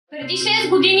Преди 6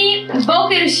 години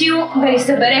Бог е решил да ни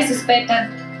събере с Петър.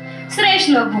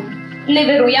 Срещна го.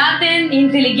 Невероятен,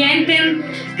 интелигентен,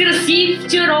 красив,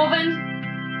 чаровен.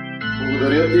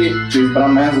 Благодаря ти, че избра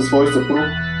мен за свой съпруг,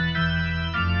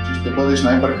 че ще бъдеш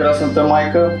най-прекрасната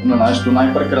майка на нашето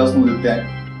най-прекрасно дете.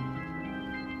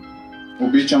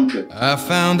 Обичам те. I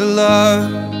found a love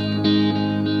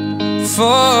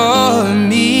for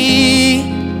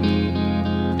me.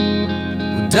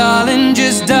 Darling,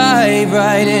 just dive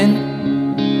right in,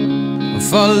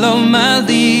 follow my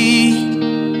lead.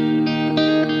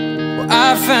 Well, I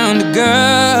found a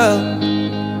girl,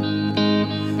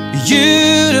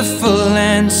 beautiful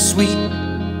and sweet.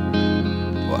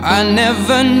 Well, I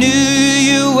never knew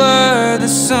you were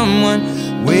the someone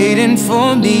waiting for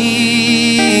me.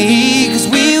 'Cause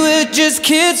we were just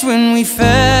kids when we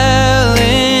fell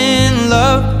in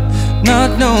love, not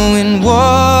knowing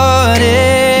what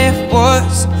it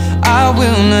was. I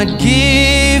will not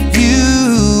give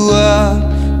you up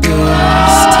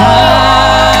this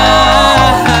time.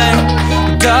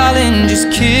 Darling, just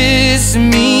kiss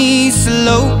me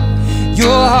slow.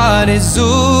 Your heart is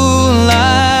all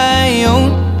I own,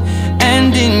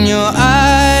 and in your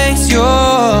eyes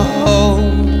you're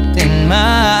holding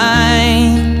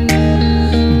mine.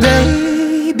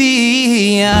 Baby,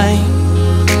 I'm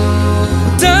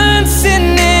dancing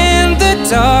in the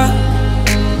dark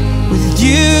with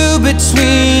you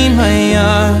between my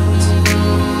arms,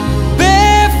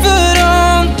 barefoot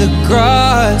on the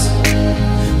grass,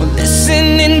 we're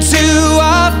listening to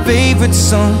our favorite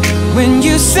song. When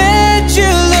you said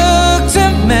you looked a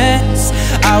mess,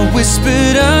 I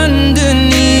whispered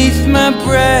underneath my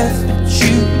breath, but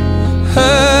you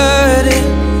heard it.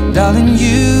 Darling,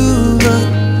 you look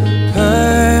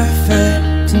perfect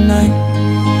tonight.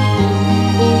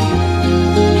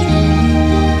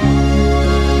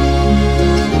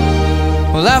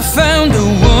 Well, I found a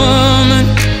woman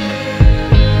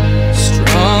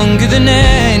stronger than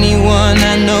anyone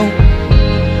I know.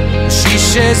 She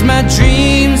shares my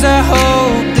dreams. I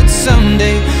hope that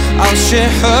someday I'll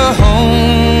share her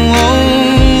home.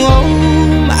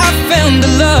 I found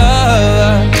a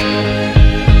love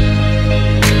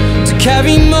to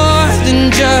carry more than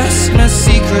just my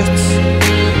secrets,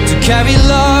 to carry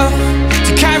love,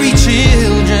 to carry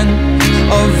children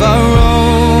of our own.